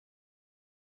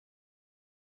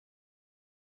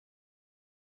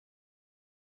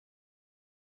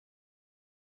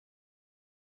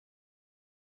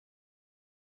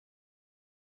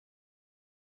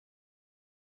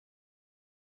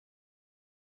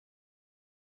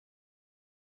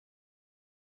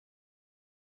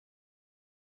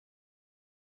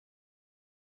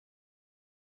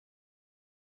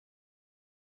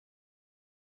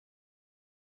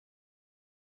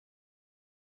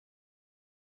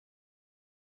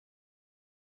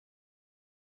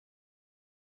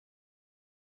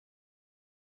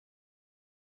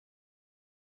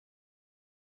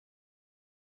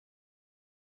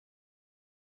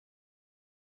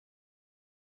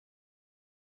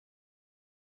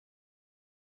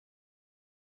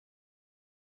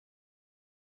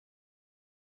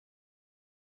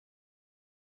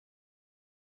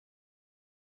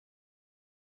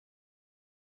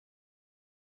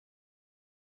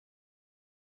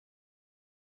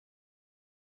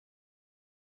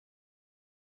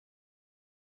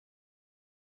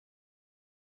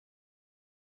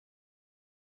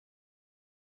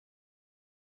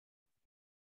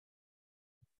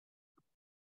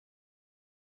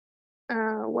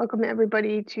Welcome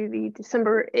everybody to the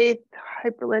December 8th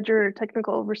Hyperledger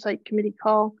Technical Oversight Committee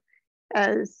call.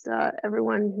 As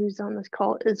everyone who's on this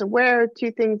call is aware,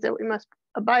 two things that we must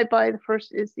abide by. The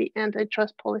first is the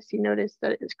antitrust policy notice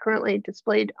that is currently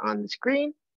displayed on the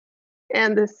screen.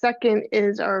 And the second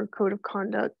is our code of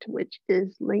conduct, which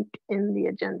is linked in the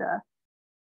agenda.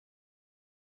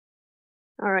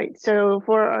 All right, so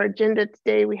for our agenda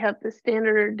today, we have the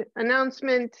standard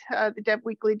announcement. The Dev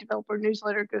Weekly Developer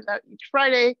Newsletter goes out each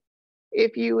Friday.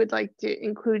 If you would like to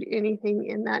include anything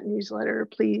in that newsletter,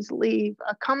 please leave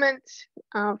a comment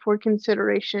for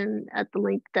consideration at the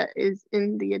link that is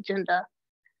in the agenda.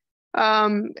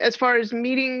 As far as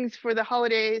meetings for the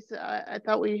holidays, I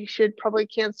thought we should probably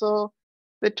cancel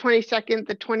the 22nd,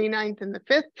 the 29th, and the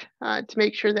 5th to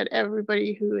make sure that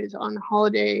everybody who is on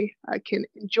holiday can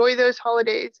enjoy those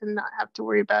holidays and not have to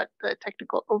worry about the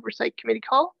Technical Oversight Committee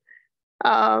call.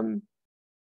 I'm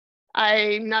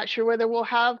not sure whether we'll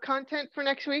have content for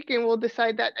next week, and we'll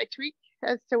decide that next week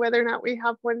as to whether or not we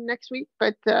have one next week,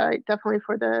 but definitely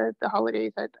for the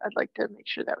holidays, I'd like to make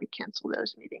sure that we cancel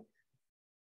those meetings.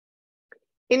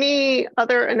 Any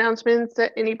other announcements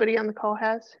that anybody on the call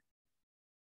has?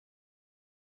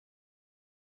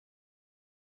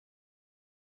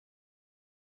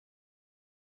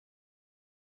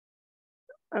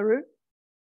 Arun?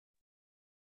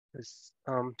 Yes.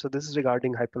 So this is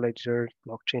regarding Hyperledger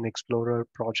Blockchain Explorer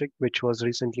project, which was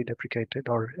recently deprecated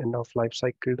or end of life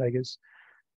cycle, I guess.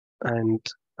 And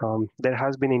there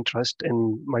has been interest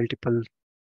in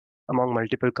among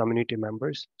multiple community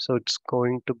members. So it's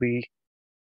going to be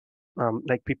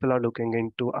like people are looking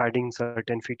into adding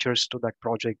certain features to that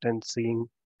project and seeing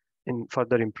in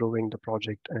further improving the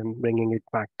project and bringing it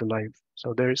back to life.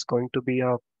 So there is going to be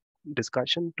a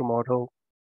discussion tomorrow,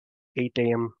 8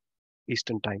 a.m.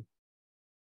 Eastern time.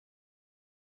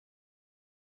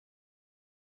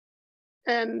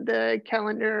 And the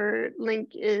calendar link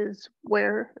is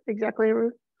where exactly,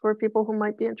 Ruth, for people who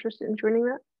might be interested in joining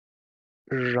that?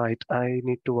 Right. I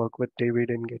need to work with David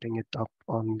in getting it up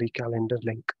on the calendar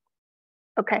link.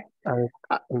 Okay. I'll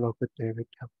work with David.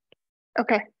 Yeah.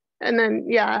 Okay. And then,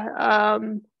 yeah,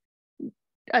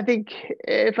 I think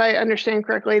if I understand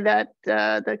correctly, that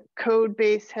the code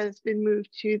base has been moved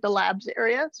to the labs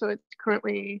area. So it's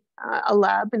currently a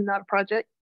lab and not a project.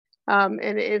 And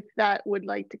if that would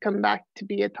like to come back to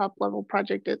be a top level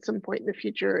project at some point in the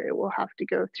future, it will have to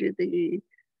go through the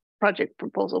project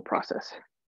proposal process.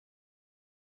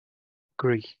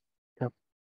 Agree. Yep.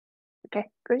 Okay,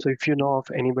 great. So if you know of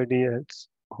anybody else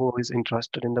who is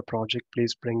interested in the project,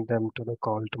 please bring them to the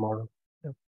call tomorrow.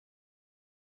 Yep.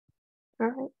 All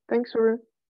right, thanks, Arun.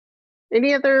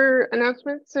 Any other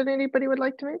announcements that anybody would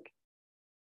like to make?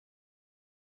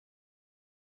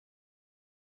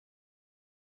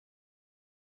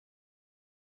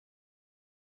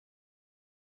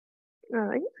 All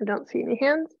right, I don't see any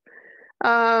hands.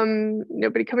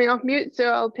 Nobody coming off mute, so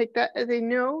I'll take that as a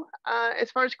no. As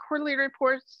far as quarterly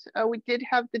reports, we did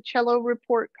have the Cello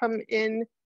report come in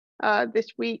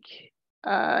this week.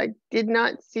 Did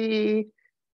not see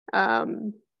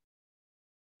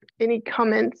any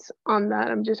comments on that.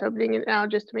 I'm just opening it now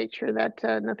just to make sure that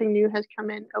nothing new has come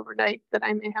in overnight that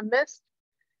I may have missed.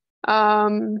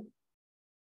 No,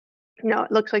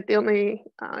 it looks like the only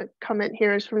comment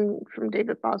here is from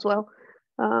David Boswell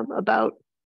about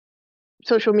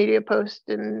social media posts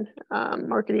and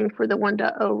marketing for the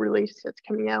 1.0 release that's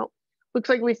coming out. Looks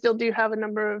like we still do have a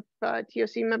number of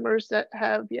TOC members that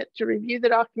have yet to review the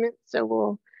document. So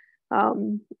we'll,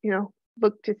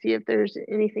 look to see if there's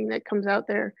anything that comes out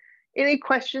there. Any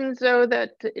questions though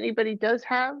that anybody does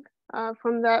have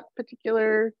from that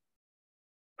particular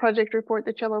project report,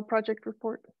 the Cello project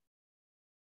report?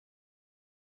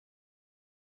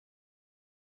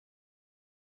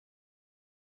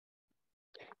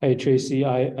 Hey, Tracy,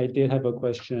 I did have a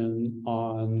question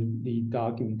on the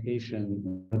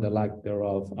documentation, or the lack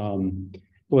thereof. It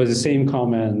was the same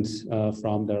comment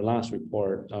from their last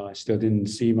report. I still didn't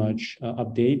see much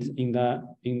update in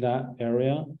that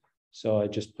area. So I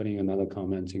just putting another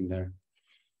comment in there.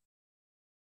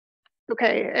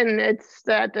 Okay, and it's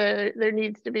that there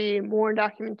needs to be more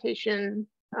documentation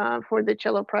for the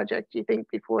Cello project, you think,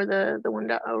 before the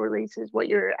 1.0 release is what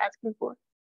you're asking for?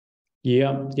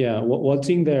 Yeah. What's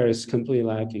in there is completely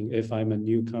lacking. If I'm a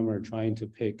newcomer trying to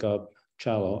pick up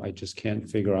Cello, I just can't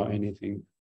figure out anything.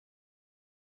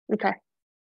 Okay.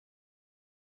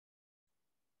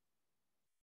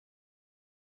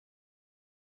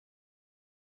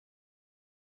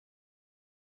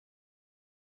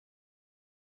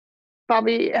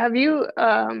 Bobby, have you,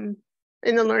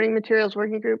 in the learning materials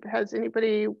working group, has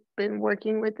anybody been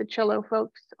working with the Cello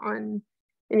folks on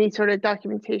any sort of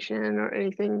documentation or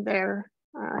anything there?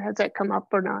 Has that come up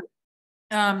or not?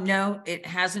 No, it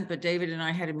hasn't, but David and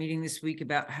I had a meeting this week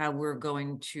about how we're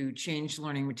going to change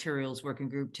learning materials working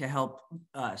group to help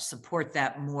support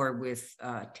that more with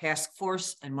task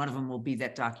force, and one of them will be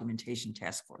that documentation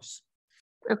task force.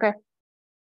 Okay.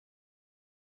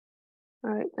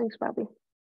 All right, thanks, Bobby.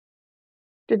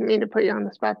 Didn't mean to put you on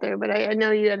the spot there, but I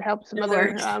know you had helped some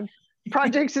other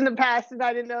projects in the past, and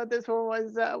I didn't know if this one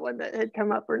was one that had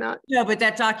come up or not. No, but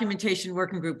that documentation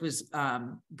working group was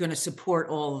going to support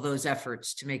all of those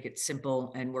efforts to make it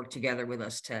simple and work together with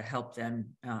us to help them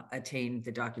attain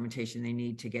the documentation they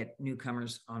need to get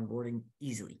newcomers onboarding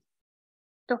easily.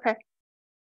 Okay.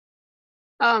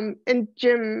 And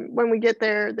Jim, when we get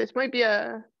there, this might be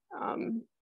a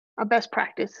best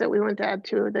practice that we want to add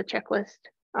to the checklist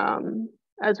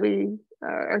as we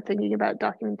are thinking about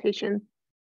documentation.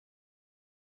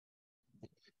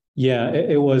 Yeah,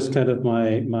 it was kind of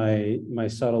my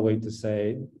subtle way to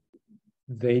say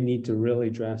they need to really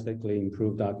drastically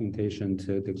improve documentation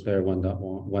to declare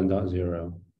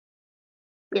 1.0.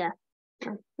 Yeah.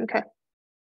 Okay.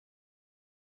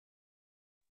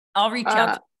 I'll reach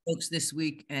out to folks this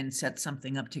week and set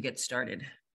something up to get started.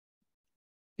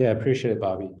 Yeah, appreciate it,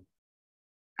 Bobby.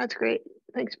 That's great.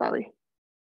 Thanks, Bobby.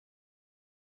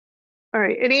 All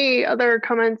right. Any other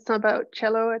comments about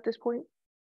Cello at this point?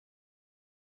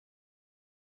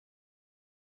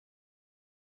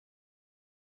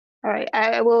 All right,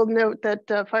 I will note that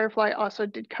Firefly also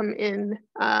did come in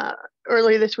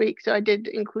early this week, so I did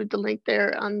include the link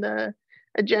there on the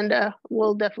agenda.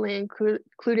 We'll definitely include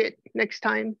it next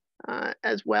time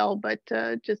as well, but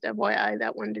just FYI,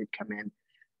 that one did come in.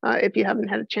 If you haven't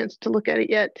had a chance to look at it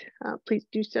yet, please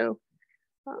do so.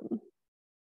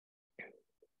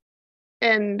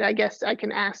 And I guess I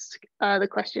can ask the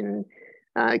question,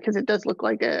 because it does look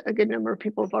like a good number of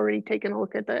people have already taken a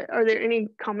look at that. Are there any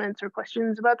comments or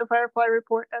questions about the Firefly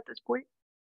report at this point?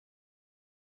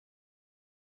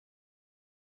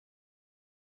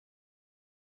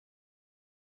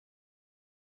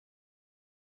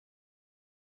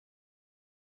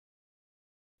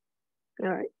 All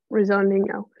right, resounding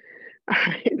no. All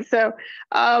right, so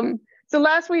so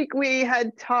last week we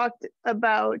had talked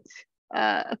about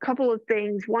a couple of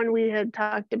things. One, we had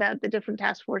talked about the different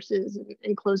task forces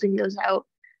and closing those out.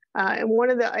 And one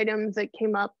of the items that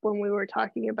came up when we were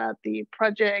talking about the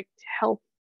project health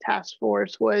task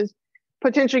force was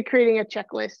potentially creating a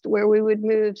checklist where we would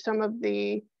move some of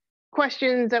the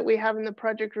questions that we have in the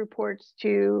project reports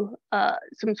to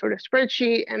some sort of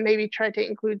spreadsheet, and maybe try to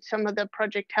include some of the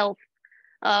project health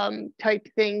type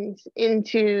things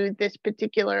into this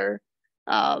particular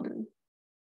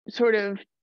sort of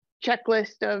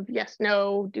checklist of yes,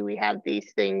 no, do we have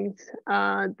these things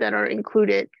that are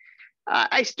included.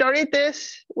 I started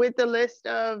this with the list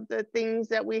of the things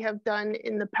that we have done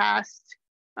in the past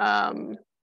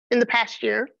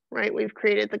year, right? We've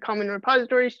created the common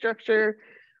repository structure,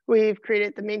 we've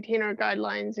created the maintainer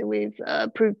guidelines, and we've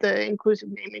approved the inclusive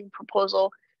naming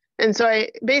proposal. And so I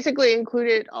basically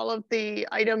included all of the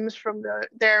items from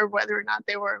there, whether or not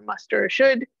they were a must or a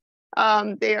should.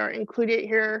 They are included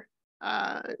here.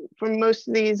 For most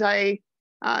of these, I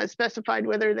specified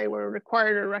whether they were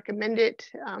required or recommended,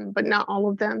 but not all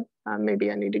of them.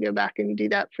 Maybe I need to go back and do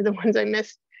that for the ones I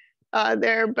missed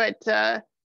there. But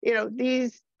you know,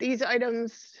 these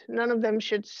items, none of them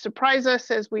should surprise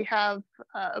us, as we have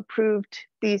approved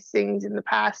these things in the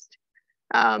past.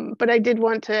 But I did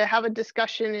want to have a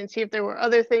discussion and see if there were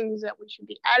other things that we should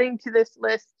be adding to this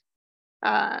list.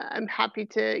 I'm happy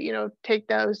to, take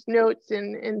those notes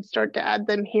and start to add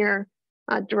them here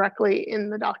directly in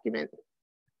the document.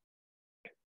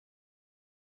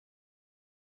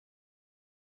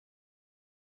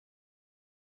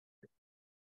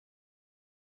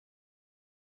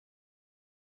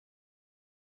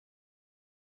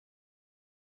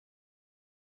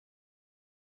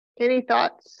 Any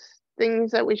thoughts,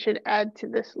 things that we should add to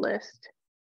this list?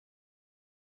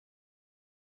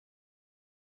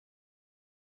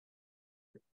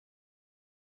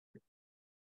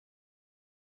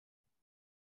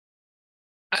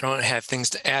 I don't have things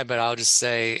to add, but I'll just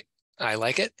say I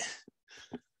like it.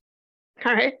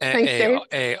 All right, thanks, Dave.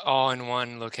 A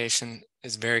all-in-one location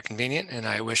is very convenient, and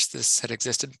I wish this had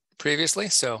existed previously.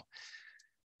 So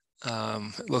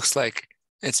it looks like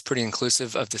it's pretty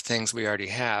inclusive of the things we already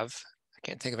have. I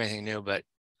can't think of anything new, but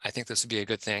I think this would be a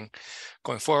good thing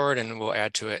going forward, and we'll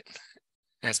add to it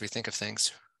as we think of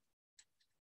things.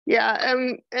 Yeah,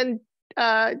 and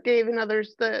Dave and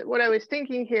others, what I was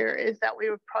thinking here is that we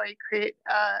would probably create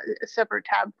a separate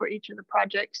tab for each of the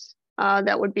projects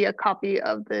that would be a copy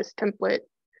of this template,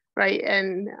 right?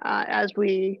 And as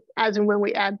and when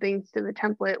we add things to the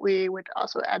template, we would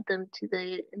also add them to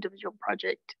the individual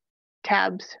project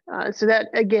tabs. So that,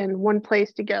 again, one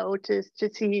place to go to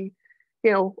see,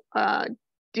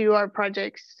 do our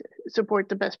projects support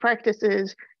the best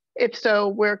practices? If so,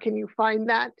 where can you find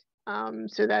that?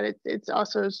 So that it's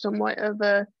also somewhat of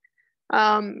a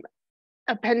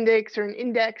appendix or an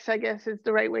index, I guess is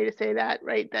the right way to say that,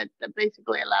 right? That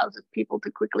basically allows people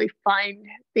to quickly find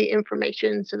the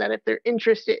information so that if they're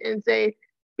interested in, say,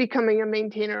 becoming a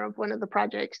maintainer of one of the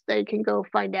projects, they can go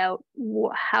find out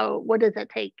what does that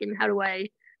take and how do I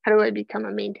become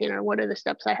a maintainer? What are the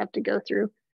steps I have to go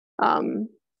through?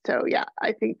 So yeah,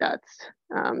 I think that's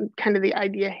kind of the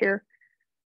idea here.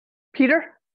 Peter?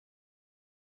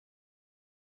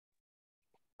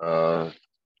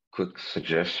 Quick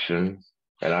suggestion,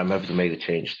 and I'm having to make a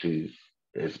change too.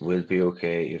 Would it be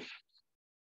okay if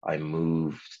I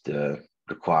moved the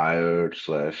required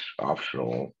 /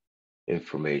 optional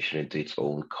information into its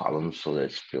own column so that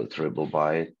it's filterable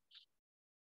by it?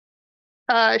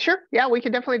 Sure. Yeah, we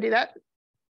could definitely do that.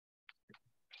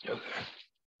 Okay.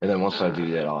 And then once I do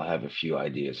that, I'll have a few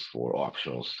ideas for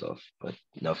optional stuff, but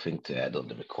nothing to add on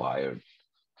the required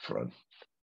front.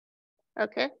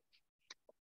 Okay.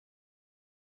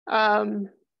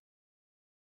 Kamlesh?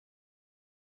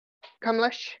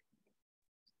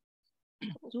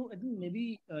 So I think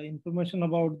maybe information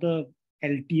about the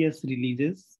LTS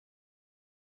releases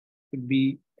could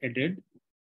be added.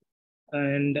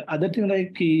 And other thing,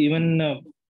 like even a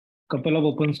couple of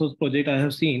open source projects I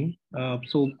have seen.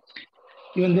 So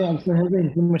even they also have the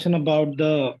information about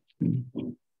the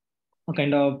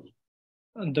kind of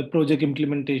the project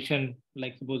implementation,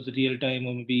 like suppose real time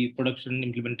or maybe production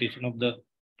implementation of the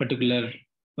particular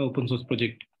open source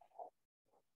project.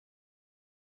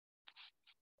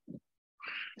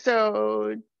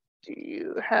 So do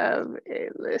you have a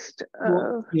list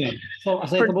of So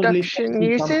production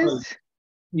uses?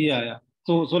 Yeah.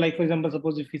 So like, for example,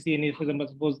 suppose if you see any, for example,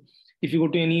 suppose if you go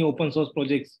to any open source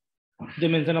projects, they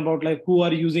mention about like who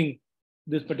are using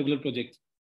this particular project.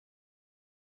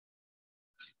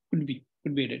 Could be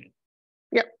added.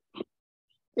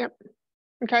 Yep.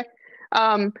 Okay.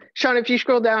 Sean, if you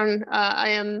scroll down, I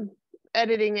am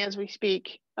editing as we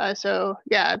speak. So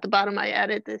yeah, at the bottom, I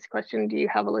added this question: do you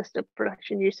have a list of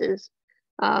production uses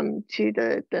to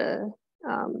the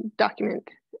document,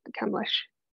 Kamlesh?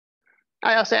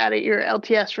 I also added your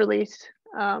LTS release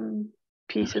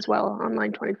piece as well on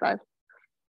line 25.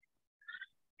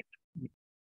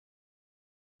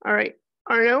 All right,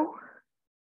 Arno?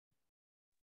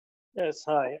 Yes,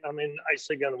 hi. I mean, I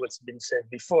second what's been said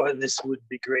before. This would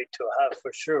be great to have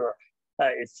for sure.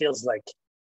 It feels like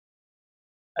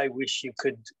I wish you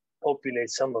could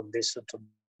populate some of this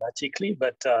automatically,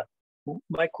 but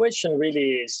my question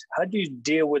really is, how do you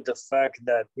deal with the fact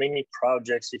that many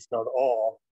projects, if not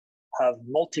all, have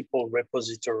multiple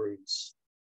repositories?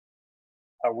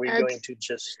 Are we going to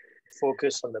just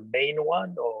focus on the main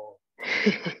one, or?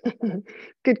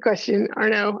 Good question,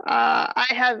 Arno. I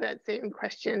have that same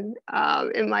question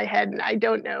in my head, and I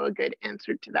don't know a good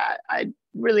answer to that. I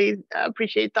really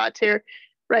appreciate thoughts here,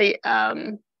 right?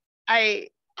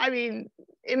 I mean,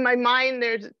 in my mind,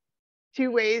 there's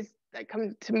two ways that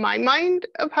come to my mind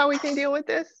of how we can deal with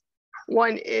this.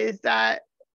 One is that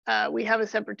we have a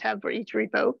separate tab for each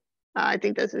repo. I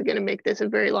think this is going to make this a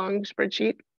very long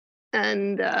spreadsheet,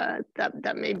 and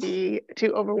that may be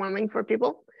too overwhelming for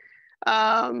people.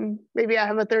 Maybe I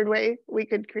have a third way. We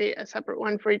could create a separate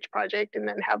one for each project and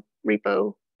then have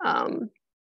repo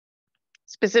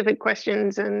specific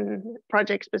questions and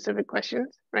project specific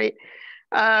questions, right?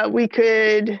 We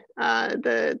could,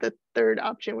 the third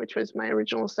option, which was my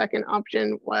original second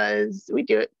option, was we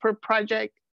do it per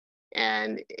project.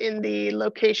 And in the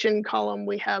location column,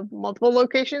 we have multiple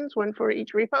locations, one for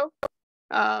each repo.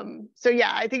 So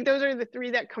yeah, I think those are the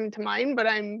three that come to mind, but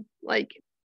I'm like,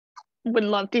 would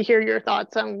love to hear your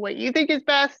thoughts on what you think is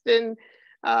best, and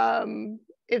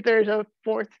if there's a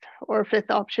fourth or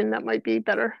fifth option that might be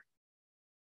better.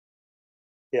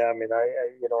 Yeah, I mean,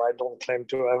 I don't claim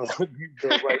to have the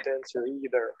right answer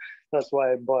either. That's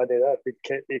why I brought it up.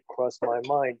 It crossed my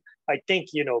mind. I think,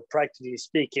 practically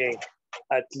speaking,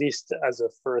 at least as a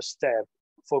first step,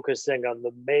 focusing on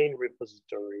the main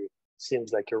repository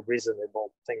seems like a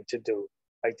reasonable thing to do.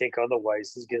 I think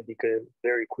otherwise it's going to become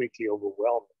very quickly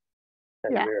overwhelming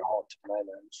and very hard to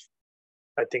manage.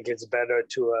 I think it's better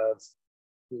to have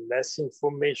less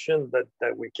information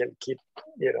that we can keep,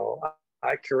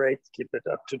 accurate, keep it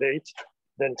up to date,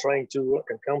 than trying to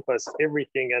encompass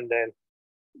everything and then,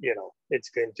 it's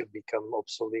going to become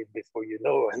obsolete before you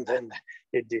know, and then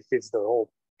it defeats the whole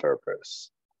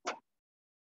purpose.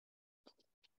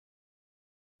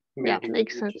 Maybe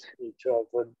makes we sense. just need to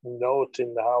have a note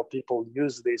in how people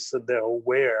use this so they're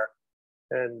aware,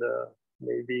 and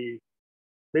maybe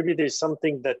there's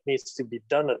something that needs to be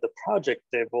done at the project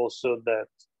dev also that,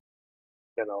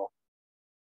 you know,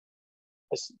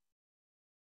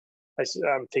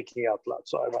 I'm thinking out loud,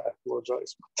 so I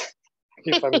apologize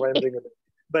if I'm rambling a bit.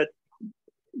 But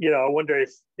you know, I wonder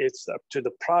if it's up to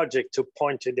the project to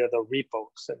point to the other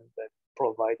repos and then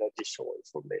provide additional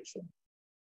information.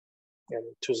 And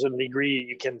to some degree,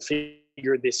 you can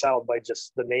figure this out by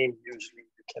just the name. Usually,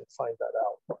 you can find that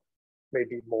out. But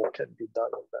maybe more can be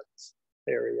done in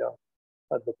that area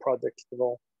at the project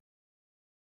level.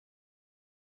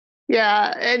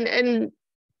 Yeah, and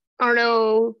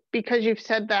Arno, because you've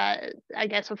said that, I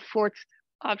guess a fourth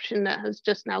option that has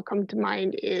just now come to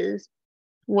mind is,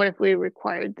 what if we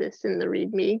required this in the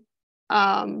README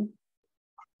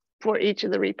for each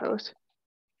of the repos?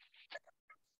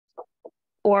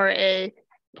 Or a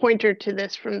pointer to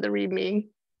this from the README,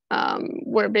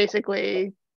 where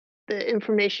basically the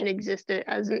information existed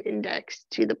as an index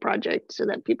to the project so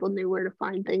that people knew where to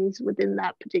find things within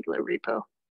that particular repo.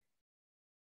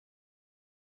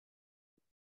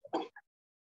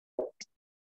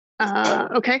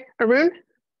 Okay, Arun?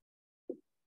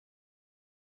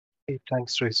 Hey,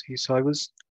 thanks, Tracy. So I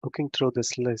was looking through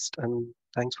this list, and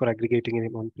thanks for aggregating it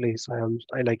in one place.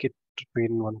 I like it to be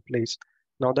in one place.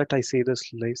 Now that I see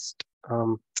this list,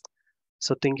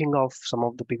 so thinking of some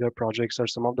of the bigger projects or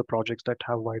some of the projects that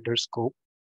have wider scope,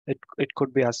 it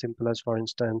could be as simple as, for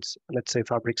instance, let's say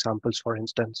fabric samples, for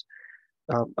instance,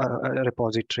 a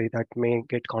repository that may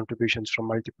get contributions from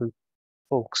multiple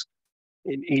folks,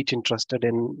 in each interested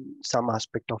in some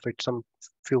aspect of it. Some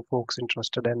few folks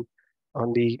interested in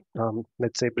on the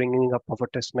let's say bringing up of a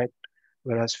test net,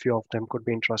 whereas few of them could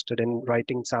be interested in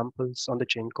writing samples on the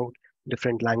chain code,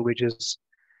 different languages.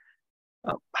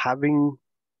 Having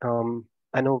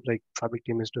I know like Fabric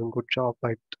team is doing good job,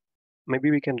 but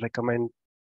maybe we can recommend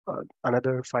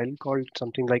another file called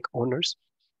something like owners,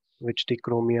 which the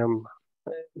Chromium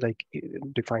like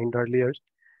defined earlier,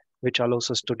 which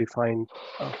allows us to define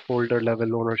folder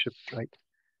level ownership, right?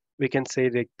 We can say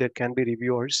that there can be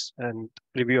reviewers, and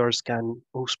reviewers can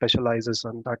who specializes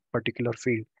on that particular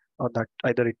field, or that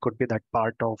either it could be that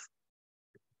part of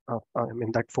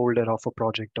in that folder of a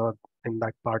project or in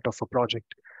that part of a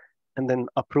project. And then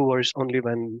approvers, only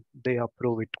when they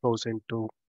approve it goes into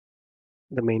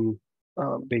the main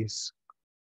base.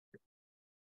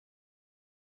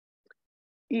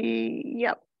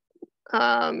 Yep.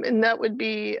 And that would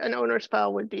be, an owner's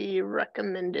file would be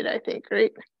recommended, I think,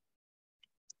 right?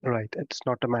 Right, it's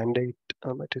not a mandate,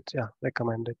 but it's, yeah,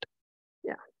 recommended.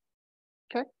 Yeah,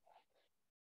 okay.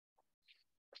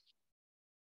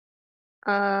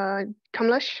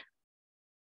 Kamlesh?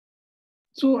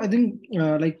 So I think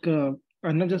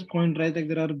Anna just point right, like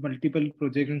there are multiple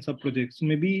projects and sub-projects. So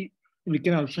maybe we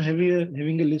can also have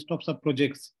having a list of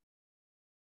sub-projects.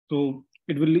 So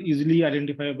it will easily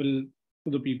identifiable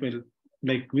to the people,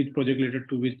 like which project related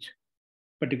to which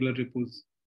particular repos.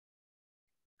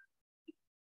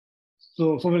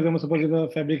 So for example, suppose if a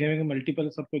fabric having a multiple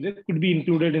sub-project could be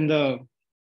included in the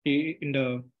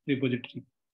repository.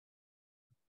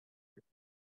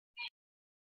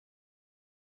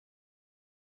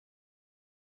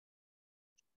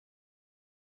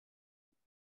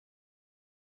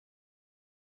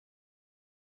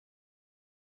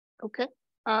 Okay.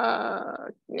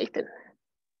 Nathan.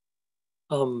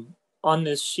 On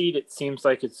this sheet, it seems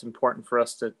like it's important for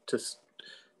us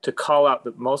to call out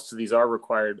that most of these are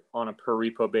required on a per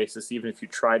repo basis. Even if you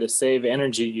try to save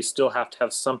energy, you still have to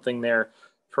have something there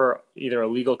for either a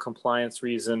legal compliance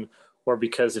reason, or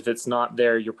because if it's not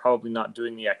there, you're probably not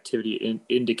doing the activity it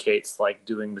indicates, like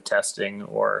doing the testing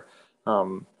or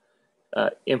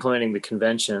implementing the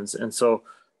conventions. And so,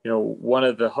 you know, one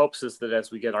of the hopes is that as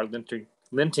we get our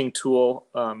linting tool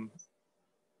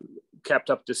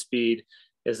kept up to speed,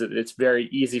 is that it's very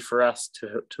easy for us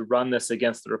to run this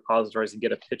against the repositories and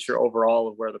get a picture overall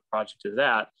of where the project is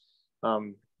at,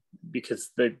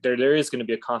 because there is going to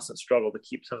be a constant struggle to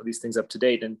keep some of these things up to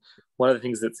date. And one of the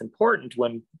things that's important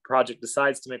when project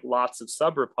decides to make lots of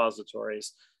sub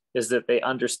repositories is that they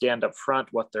understand up front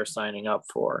what they're signing up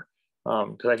for.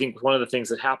 Because I think one of the things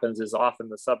that happens is often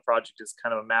the sub project is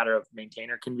kind of a matter of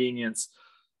maintainer convenience,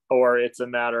 or it's a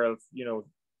matter of, you know,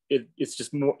 it's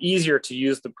just more easier to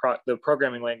use the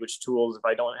programming language tools if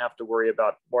I don't have to worry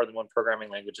about more than one programming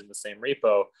language in the same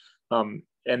repo.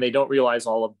 And they don't realize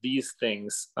all of these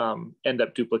things end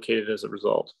up duplicated as a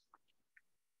result.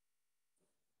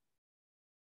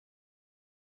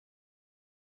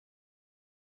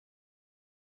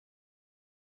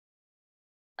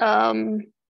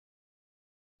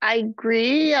 I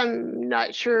agree. I'm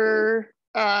not sure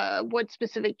what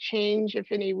specific change,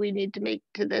 if any, we need to make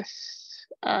to this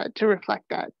to reflect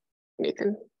that,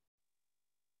 Nathan.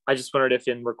 I just wondered if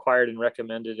in required and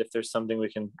recommended, if there's something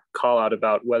we can call out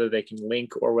about whether they can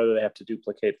link or whether they have to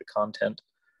duplicate the content.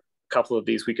 A couple of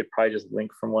these we could probably just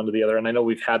link from one to the other. And I know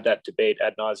we've had that debate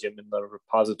ad nauseum in the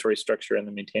repository structure and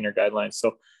the maintainer guidelines.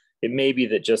 So it may be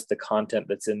that just the content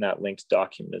that's in that linked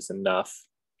document is enough.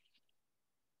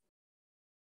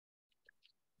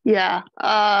 Yeah,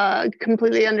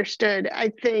 completely understood. I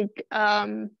think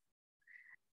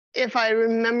if I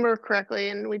remember correctly,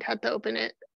 and we'd have to open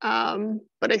it,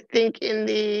 but I think in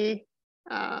the,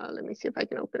 let me see if I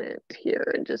can open it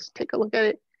here and just take a look at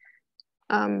it.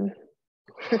 I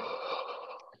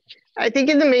think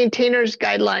in the maintainers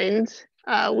guidelines,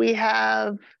 we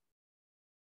have,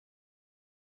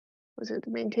 was it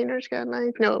the maintainers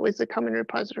guidelines? No, it was the common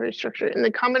repository structure. In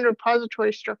the common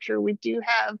repository structure, we do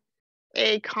have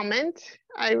a comment,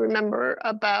 I remember,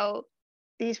 about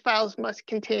these files must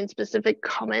contain specific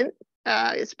content. So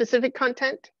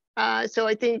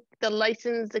I think the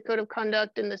license, the code of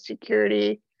conduct, and the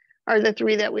security are the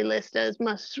three that we list as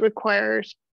must require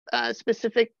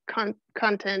specific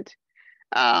content.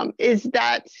 Is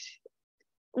that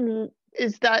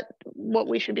what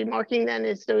we should be marking then?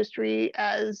 Is those three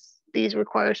as these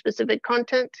require specific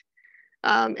content?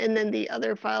 And then the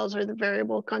other files are the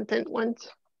variable content ones?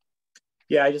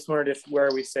 Yeah, I just wondered if where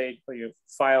we say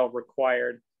file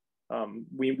required,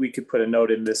 we could put a note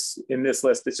in this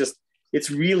list. It's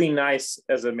really nice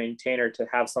as a maintainer to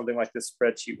have something like this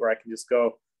spreadsheet where I can just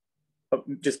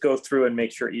go through and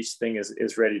make sure each thing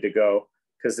is ready to go,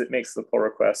 because it makes the pull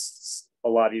requests a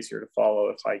lot easier to follow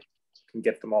if I can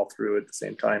get them all through at the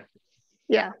same time.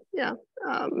 Yeah.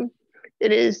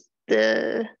 It is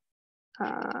the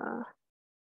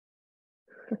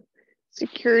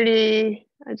security.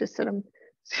 I just said I'm.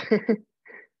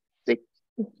 I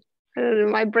don't know,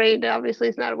 my brain obviously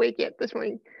is not awake yet this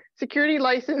morning. Security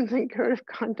license and code of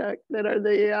conduct that are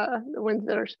the ones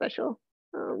that are special.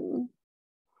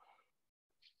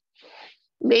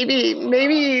 Maybe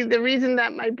the reason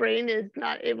that my brain is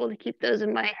not able to keep those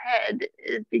in my head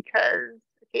is because,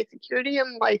 okay, security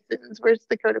and license, where's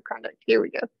the code of conduct? Here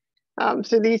we go.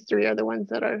 So these three are the ones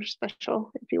that are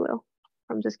special, if you will.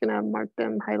 I'm just gonna mark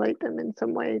them, highlight them in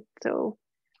some way so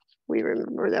we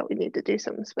remember that we need to do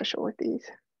something special with these.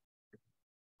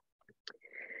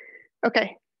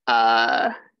 Okay,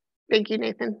 thank you,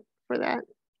 Nathan, for that.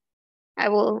 I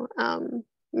will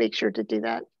make sure to do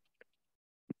that.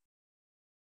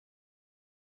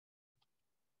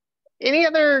 Any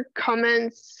other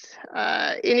comments,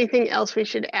 anything else we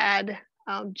should add?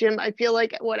 Jim, I feel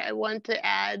like what I want to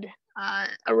add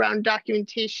around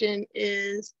documentation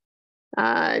is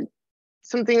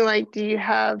something like, do you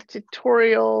have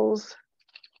tutorials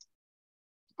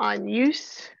on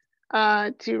use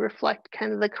to reflect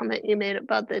kind of the comment you made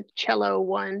about the cello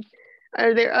one?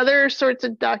 Are there other sorts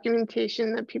of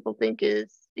documentation that people think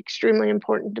is extremely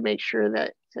important to make sure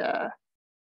that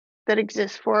that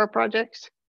exists for our projects?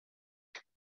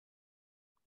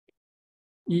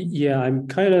 Yeah, I'm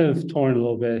kind of torn a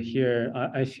little bit here.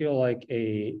 I feel like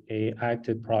a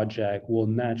active project will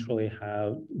naturally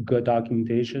have good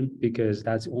documentation because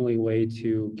that's the only way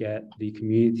to get the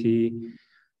community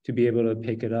to be able to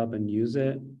pick it up and use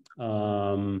it.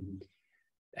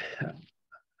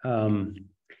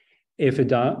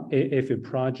 If a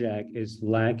project is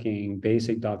lacking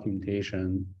basic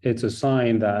documentation, it's a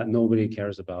sign that nobody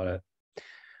cares about it.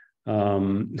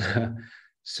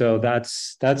 So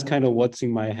that's kind of what's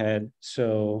in my head.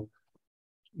 So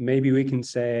maybe we can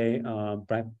say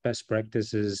best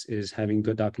practices is having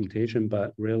good documentation,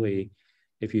 but really,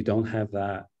 if you don't have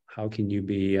that, how can you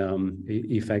be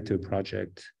effective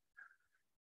project?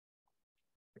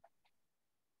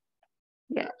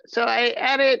 Yeah, so I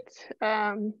added,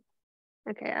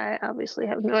 okay, I obviously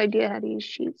have no idea how to use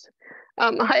sheets.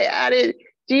 I added,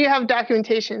 do you have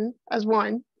documentation as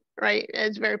one? Right,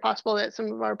 it's very possible that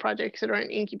some of our projects that are in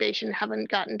incubation haven't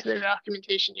gotten to their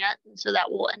documentation yet, and so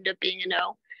that will end up being a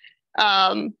no.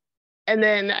 And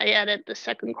then I added the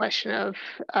second question of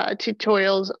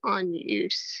tutorials on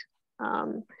use.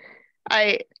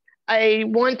 I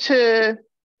want to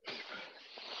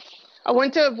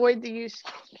avoid the use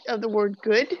of the word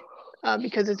good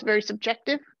because it's very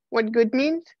subjective what good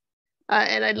means.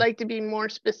 And I'd like to be more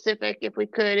specific if we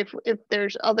could, if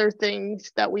there's other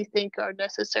things that we think are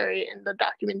necessary in the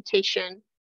documentation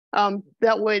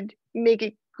that would make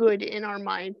it good in our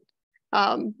mind,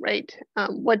 right?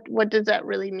 What does that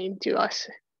really mean to us?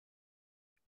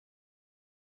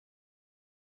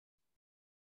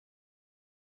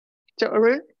 So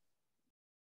Arun?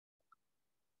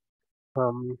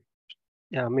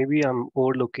 Yeah, maybe I'm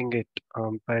overlooking it,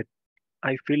 but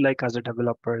I feel like as a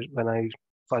developer, when I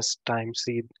first time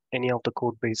see any of the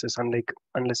code bases,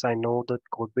 unless I know the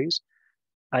code base,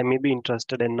 I may be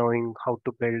interested in knowing how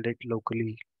to build it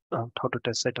locally, how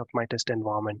to set up my test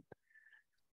environment.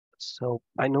 So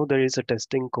I know there is a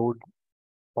testing code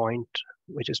point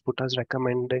which is put as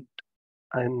recommended,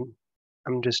 and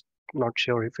I'm just not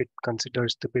sure if it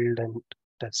considers the build and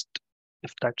test,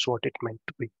 if that's what it meant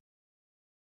to be.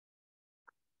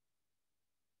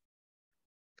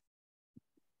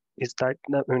 Is that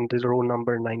in the row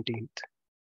number 19th?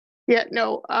 Yeah,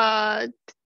 no, that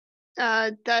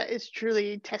is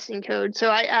truly testing code. So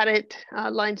I added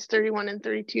lines 31 and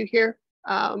 32 here.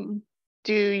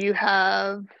 Do you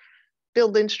have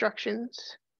build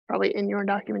instructions? Probably in your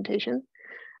documentation.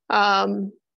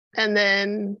 And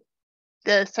then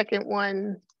the second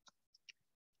one,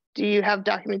 do you have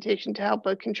documentation to help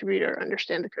a contributor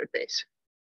understand the code base?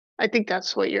 I think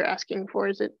that's what you're asking for,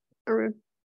 is it, Arun?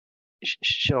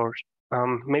 Sure.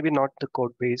 Maybe not the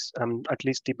code base, at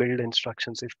least the build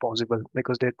instructions if possible,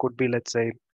 because there could be, let's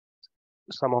say,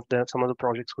 some of the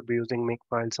projects could be using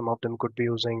Makefile, some of them could be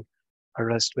using a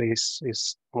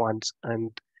REST-based ones,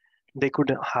 and they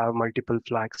could have multiple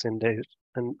flags in there.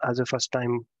 And as a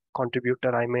first-time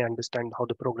contributor, I may understand how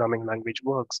the programming language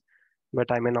works,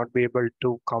 but I may not be able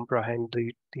to comprehend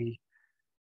the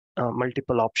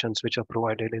multiple options which are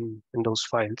provided in those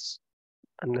files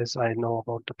unless I know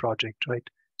about the project, right?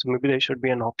 So maybe there should be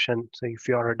an option. So if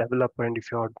you are a developer and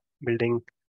if you are building,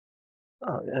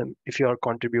 if you are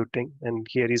contributing, and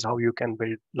here is how you can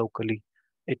build locally.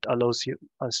 It allows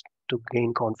us to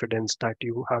gain confidence that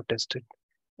you have tested,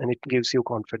 and it gives you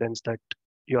confidence that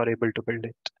you are able to build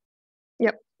it.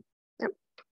 Yep.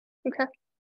 Okay.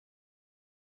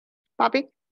 Bobby?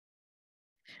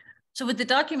 So with the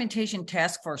documentation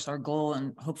task force, our goal,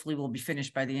 and hopefully we'll be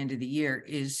finished by the end of the year,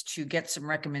 is to get some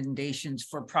recommendations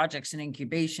for projects in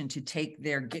incubation to take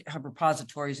their GitHub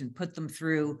repositories and put them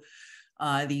through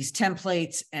these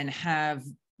templates and have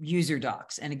user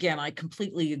docs. And again, I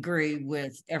completely agree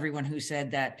with everyone who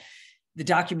said that the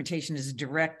documentation is a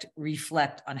direct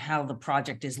reflect on how the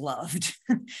project is loved.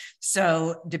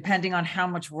 So depending on how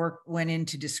much work went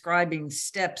into describing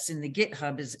steps in the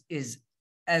GitHub is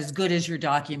as good as your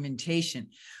documentation.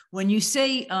 When you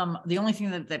say, the only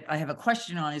thing that I have a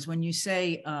question on is when you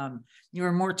say you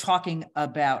were more talking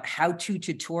about how-to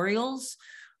tutorials,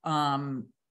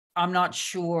 I'm not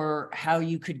sure how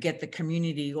you could get the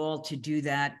community all to do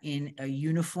that in a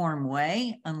uniform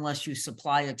way unless you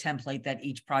supply a template that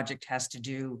each project has to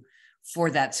do for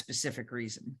that specific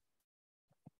reason.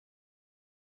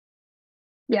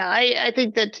 Yeah, I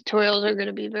think that tutorials are going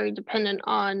to be very dependent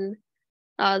on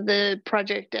the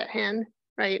project at hand,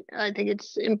 right? I think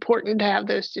it's important to have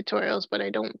those tutorials, but I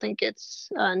don't think it's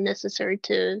necessary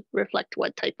to reflect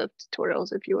what type of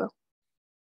tutorials, if you will.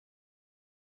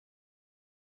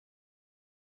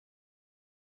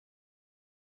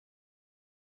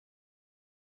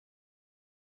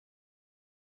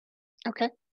 Okay,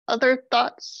 other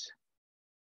thoughts?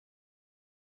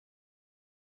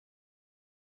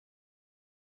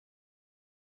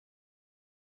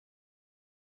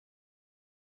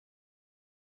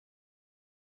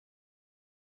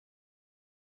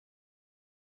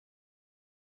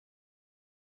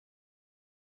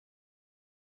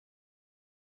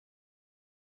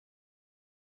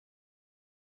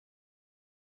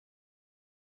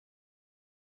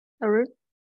 Arun?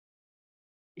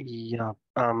 Yeah,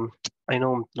 I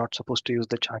know I'm not supposed to use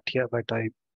the chat here, but I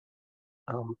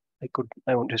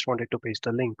just wanted to paste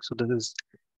the link. So this is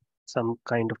some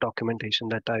kind of documentation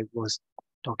that I was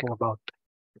talking about.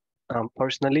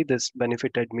 Personally, this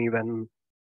benefited me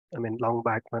long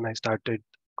back when I started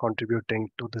contributing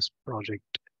to this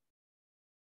project.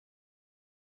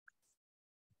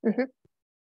 Mm-hmm.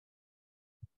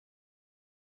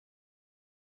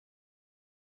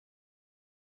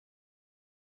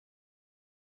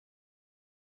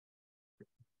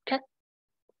 Okay.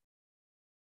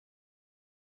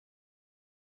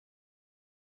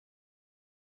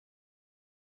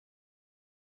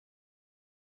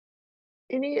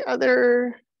 Any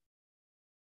other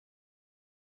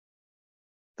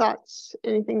thoughts?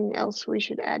 Anything else we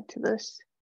should add to this?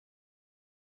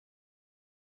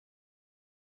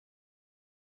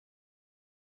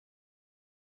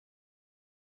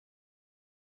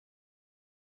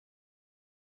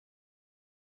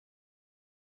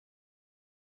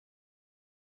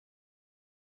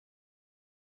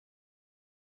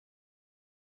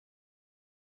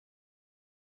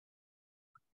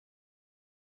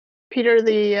 Peter,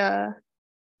 the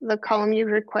column you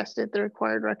requested, the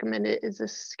required recommended, is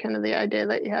this kind of the idea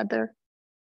that you had there?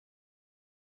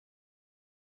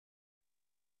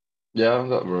 Yeah,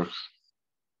 that works.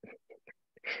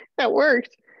 That works.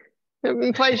 That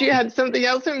implies you had something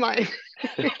else in mind.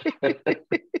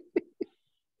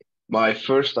 My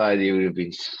first idea would have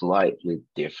been slightly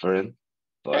different,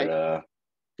 but Okay.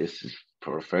 this is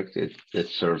perfect. It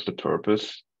serves the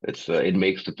purpose. It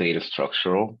makes the data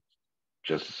structural,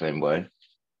 just the same way.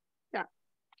 Yeah.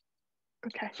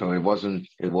 Okay. So it wasn't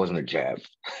a jab.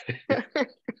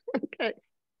 Okay.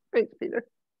 Thanks, Peter.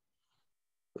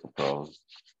 No problem.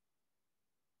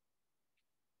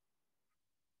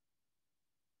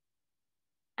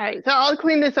 All right, so I'll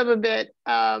clean this up a bit.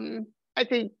 I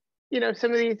think,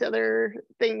 some of these other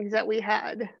things that we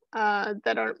had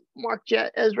that aren't marked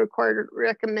yet as required or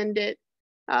recommended,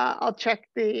 I'll check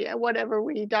whatever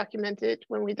we document it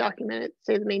when we document it,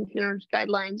 say the maintainer's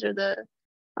guidelines or the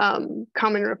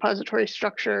common repository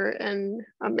structure, and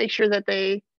make sure that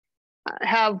they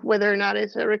have whether or not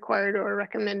it's a required or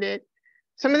recommended.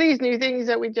 Some of these new things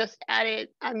that we just added,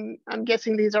 I'm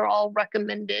guessing these are all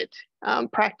recommended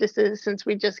practices since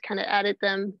we just kind of added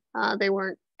them. They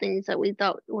weren't things that we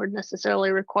thought were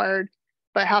necessarily required,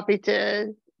 but happy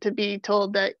to be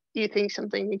told that you think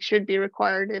something should be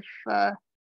required if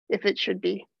it should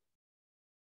be.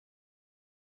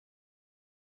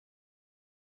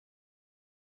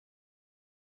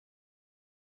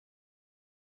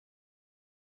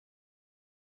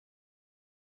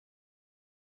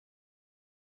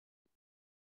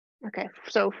 Okay,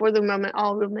 so for the moment,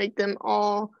 I'll make them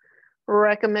all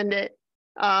recommended.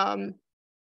 And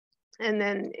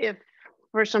then if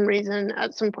for some reason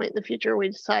at some point in the future we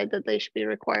decide that they should be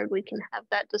required, we can have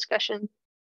that discussion.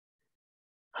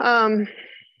 Any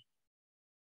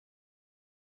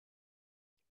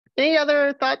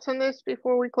other thoughts on this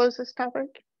before we close this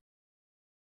topic?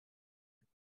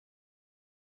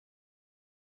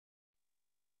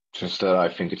 Just that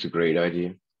I think it's a great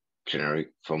idea. Generic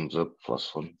thumbs up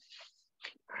 +1.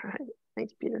 All right,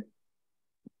 thanks, Peter.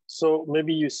 So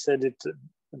maybe you said it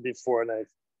before and I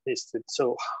missed it.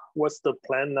 So what's the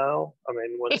plan now? I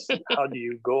mean, how do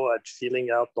you go at filling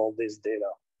out all this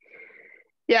data?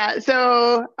 Yeah,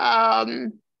 so I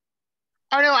don't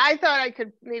know, I thought I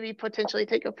could maybe potentially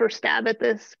take a first stab at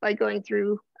this by going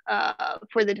through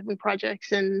for the different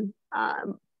projects and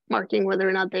marking whether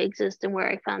or not they exist and where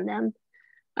I found them.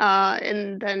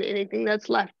 And then anything that's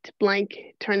left blank,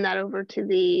 turn that over to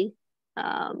the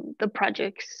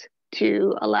projects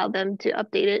to allow them to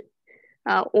update it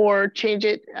or change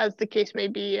it as the case may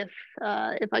be if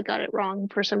I got it wrong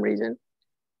for some reason.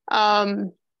 Does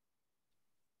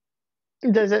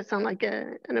that sound like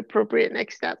an appropriate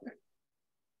next step?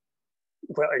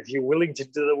 Well, if you're willing to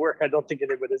do the work, I don't think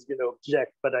anybody's going to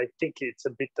object, but I think it's a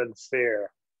bit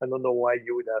unfair. I don't know why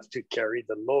you would have to carry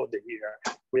the load here.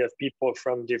 We have people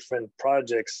from different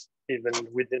projects, even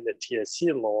within the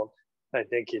TSC loan. I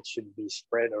think it should be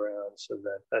spread around so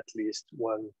that at least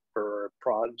one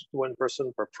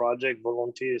person per project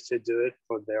volunteers to do it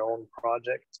for their own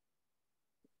project.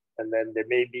 And then there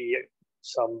may be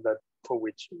some for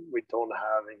which we don't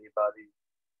have anybody.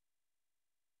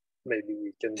 Maybe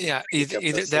we can. Yeah, either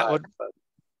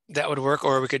that would work,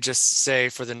 or we could just say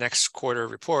for the next quarter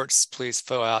reports, please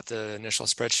fill out the initial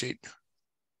spreadsheet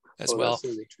as well. That's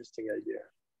an interesting idea.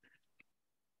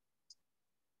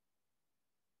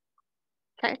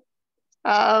 Okay.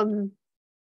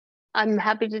 I'm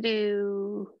happy to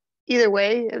do either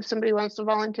way. If somebody wants to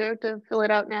volunteer to fill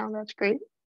it out now, that's great.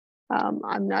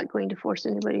 I'm not going to force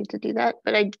anybody to do that,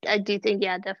 but I do think,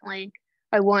 yeah, definitely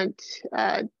I want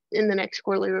in the next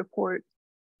quarterly report,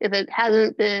 if it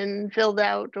hasn't been filled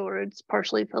out or it's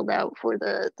partially filled out, for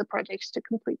the projects to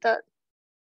complete that.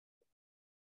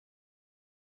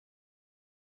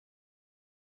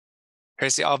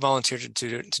 Tracy, I'll volunteer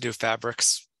to do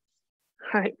fabrics.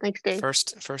 All right, thanks, Dave.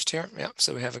 First here, yeah.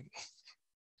 So we have a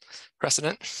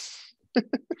precedent.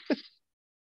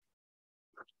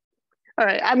 All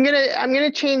right, I'm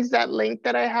gonna change that link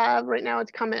that I have right now.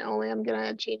 It's comment only. I'm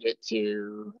gonna change it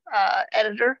to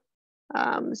editor,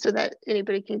 so that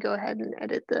anybody can go ahead and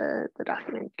edit the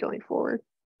document going forward.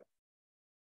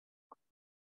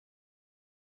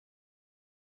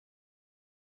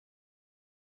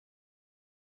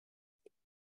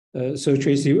 So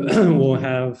Tracy, we'll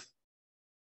have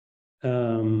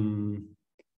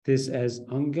this as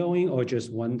ongoing or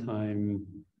just one-time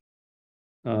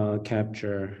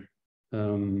capture?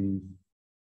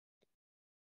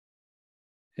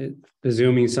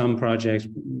 Assuming some projects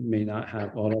may not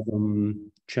have all of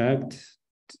them checked,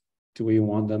 do we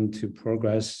want them to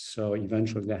progress so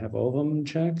eventually they have all of them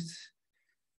checked?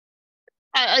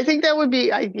 I think that would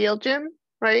be ideal, Jim,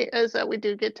 right? As that we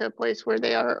do get to a place where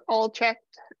they are all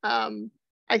checked. I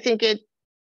think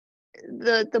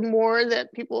the more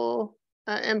that people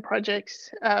and projects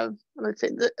have, let's say,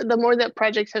 the more that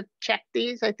projects have checked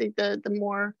these, I think the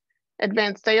more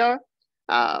advanced they are.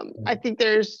 I think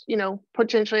there's,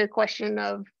 potentially a question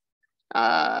of,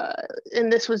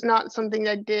 and this was not something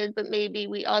I did, but maybe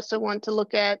we also want to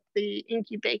look at the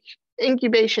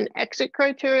incubation exit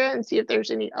criteria and see if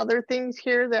there's any other things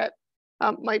here that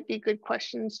might be good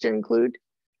questions to include.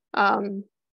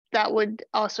 That would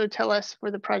also tell us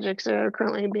for the projects that are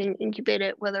currently being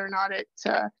incubated, whether or not it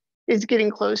is getting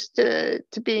close to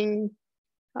being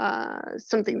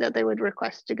something that they would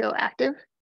request to go active.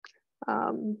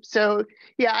 So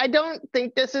yeah, I don't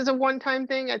think this is a one-time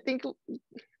thing. I think,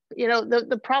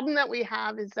 the problem that we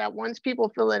have is that once people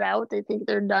fill it out, they think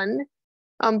they're done.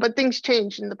 But things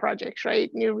change in the projects, right?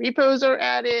 New repos are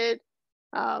added.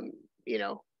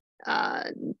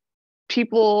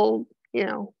 People,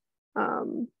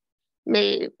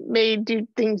 may do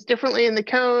things differently in the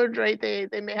code, right? They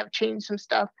may have changed some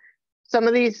stuff. Some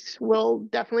of these will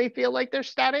definitely feel like they're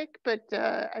static, but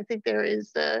I think there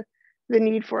is the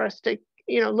need for us to,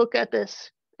 look at this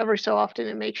every so often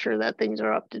and make sure that things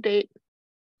are up to date.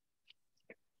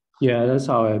 Yeah, that's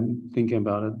how I'm thinking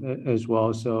about it as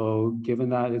well. So given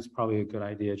that, it's probably a good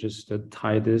idea just to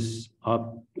tie this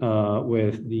up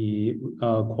with the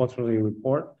quarterly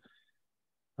report.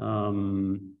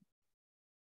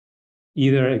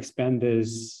 Either expand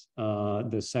this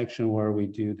the section where we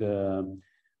do the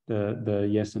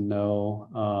yes and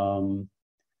no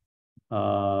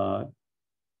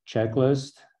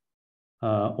checklist,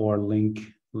 or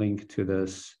link to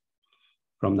this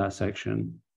from that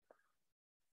section.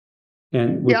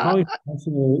 And we probably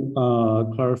also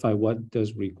clarify what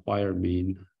does require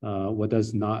mean. What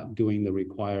does not doing the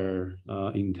require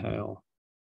entail?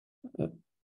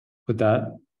 Would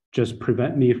that just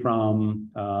prevent me from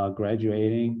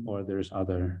graduating, or there's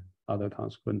other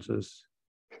consequences?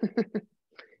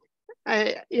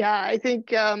 I think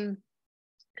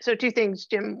so. Two things,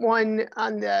 Jim. One,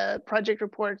 on the project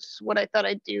reports, what I thought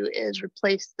I'd do is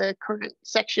replace the current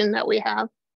section that we have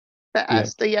that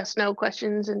asks the yes no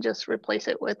questions and just replace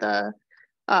it with a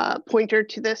pointer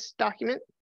to this document,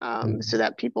 so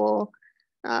that people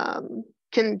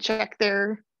can check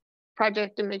their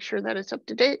project and make sure that it's up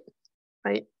to date,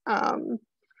 right? And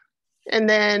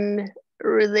then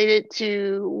related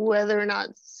to whether or not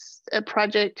a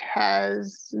project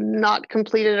has not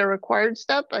completed a required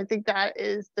step, I think that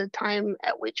is the time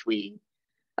at which we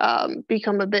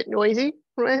become a bit noisy,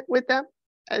 right, with them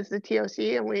as the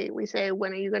TOC, and we say,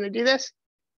 when are you going to do this?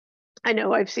 I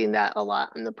know I've seen that a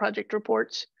lot in the project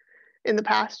reports in the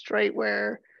past, right,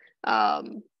 where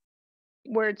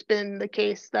it's been the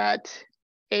case that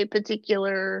a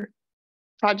particular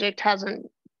project hasn't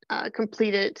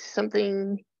completed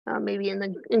something, maybe in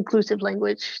the inclusive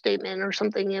language statement or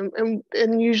something,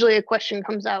 and usually a question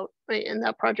comes out, right, in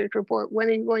that project report: when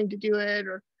are you going to do it,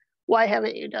 or why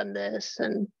haven't you done this?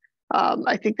 And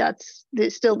I think that's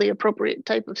still the appropriate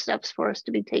type of steps for us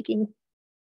to be taking.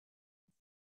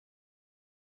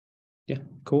 Yeah,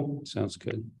 cool. Sounds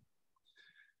good.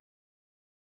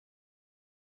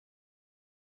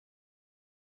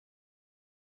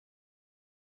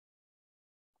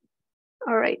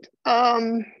 All right.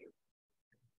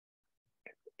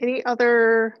 Any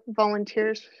other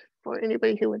volunteers for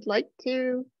anybody who would like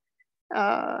to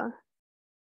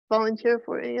volunteer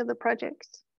for any of the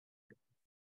projects?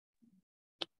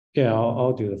 Yeah,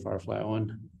 I'll do the Firefly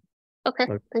one. Okay,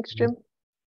 thanks, Jim.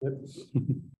 Yep.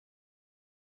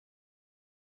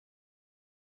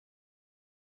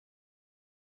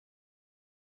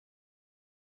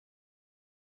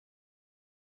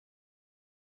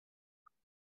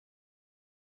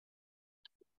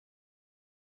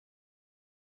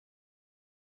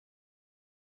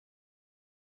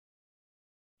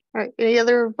 All right, any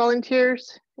other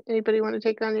volunteers? Anybody want to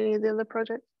take on any of the other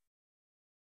projects?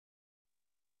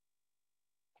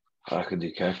 I could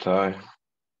do Cacti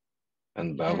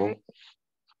and Bevel. Right.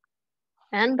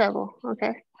 And Bevel,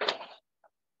 okay.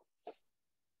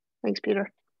 Thanks,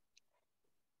 Peter.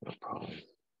 No problem.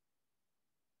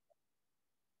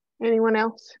 Anyone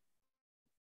else?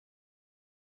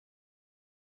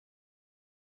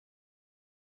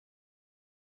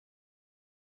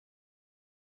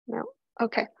 No.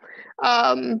 Okay.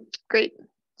 Great.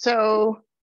 So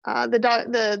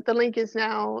the link is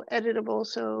now editable.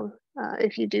 So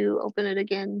if you do open it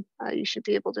again, you should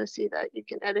be able to see that you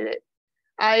can edit it.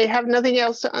 I have nothing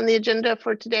else on the agenda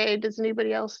for today. Does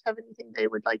anybody else have anything they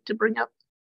would like to bring up?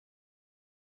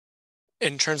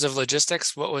 In terms of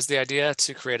logistics, what was the idea?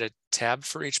 To create a tab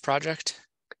for each project?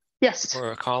 Yes.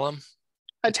 Or a column?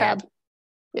 A tab.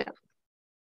 Yeah.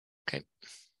 Okay.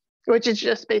 which is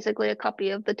just basically a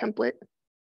copy of the template.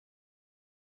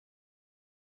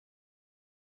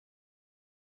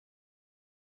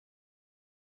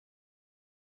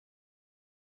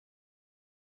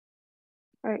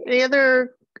 All right, any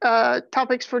other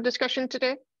topics for discussion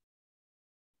today?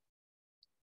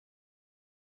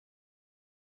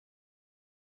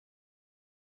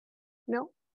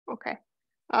 No? Okay.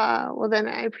 Well, then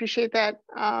I appreciate that.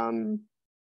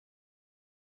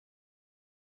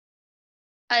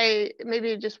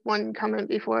 Maybe just one comment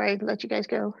before I let you guys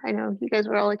go. I know you guys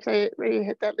were all excited, ready to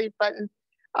hit that leave button.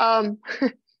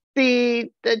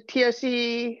 The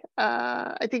TOC,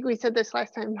 I think we said this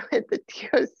last time, but the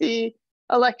TOC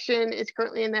election is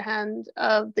currently in the hands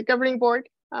of the governing board.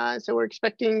 So we're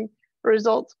expecting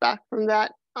results back from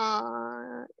that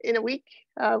in a week,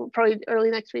 probably early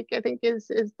next week, I think is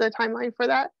the timeline for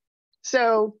that.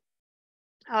 So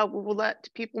we'll let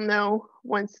people know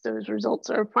once those results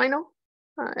are final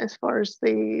as far as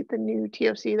the new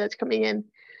TOC that's coming in.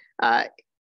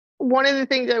 One of the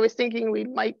things I was thinking we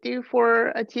might do for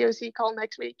a TOC call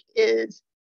next week is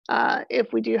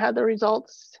if we do have the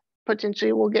results,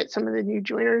 potentially we'll get some of the new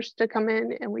joiners to come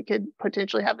in and we could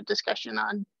potentially have a discussion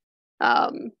on,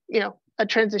 a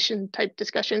transition type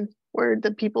discussion where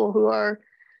the people who are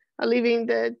leaving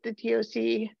the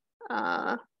TOC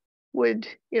would,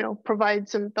 provide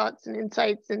some thoughts and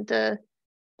insights into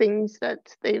things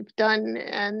that they've done,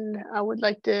 and I would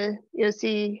like to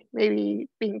see maybe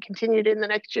being continued in the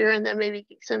next year, and then maybe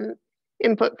get some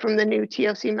input from the new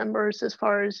TOC members as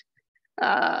far as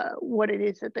what it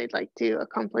is that they'd like to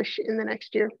accomplish in the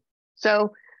next year.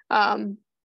 So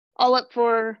all up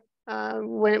for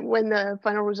when the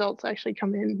final results actually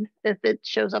come in, if it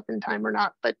shows up in time or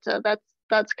not, but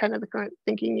that's kind of the current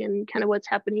thinking and kind of what's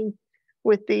happening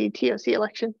with the TOC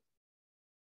election.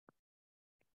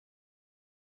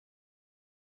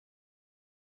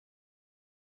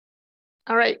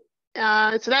 All right,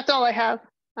 so that's all I have.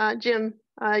 Jim,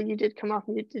 you did come off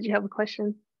mute. Did you have a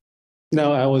question?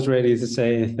 No, I was ready to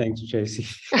say thanks,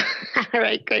 JC. All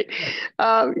right, great.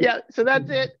 Yeah, so that's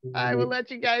it. I will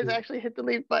let you guys actually hit the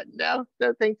leave button now.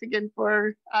 So thanks again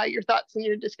for your thoughts and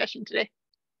your discussion today.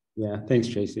 Yeah, thanks,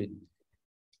 JC.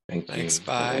 Thanks.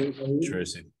 Bye.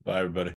 Tracy. Bye, everybody.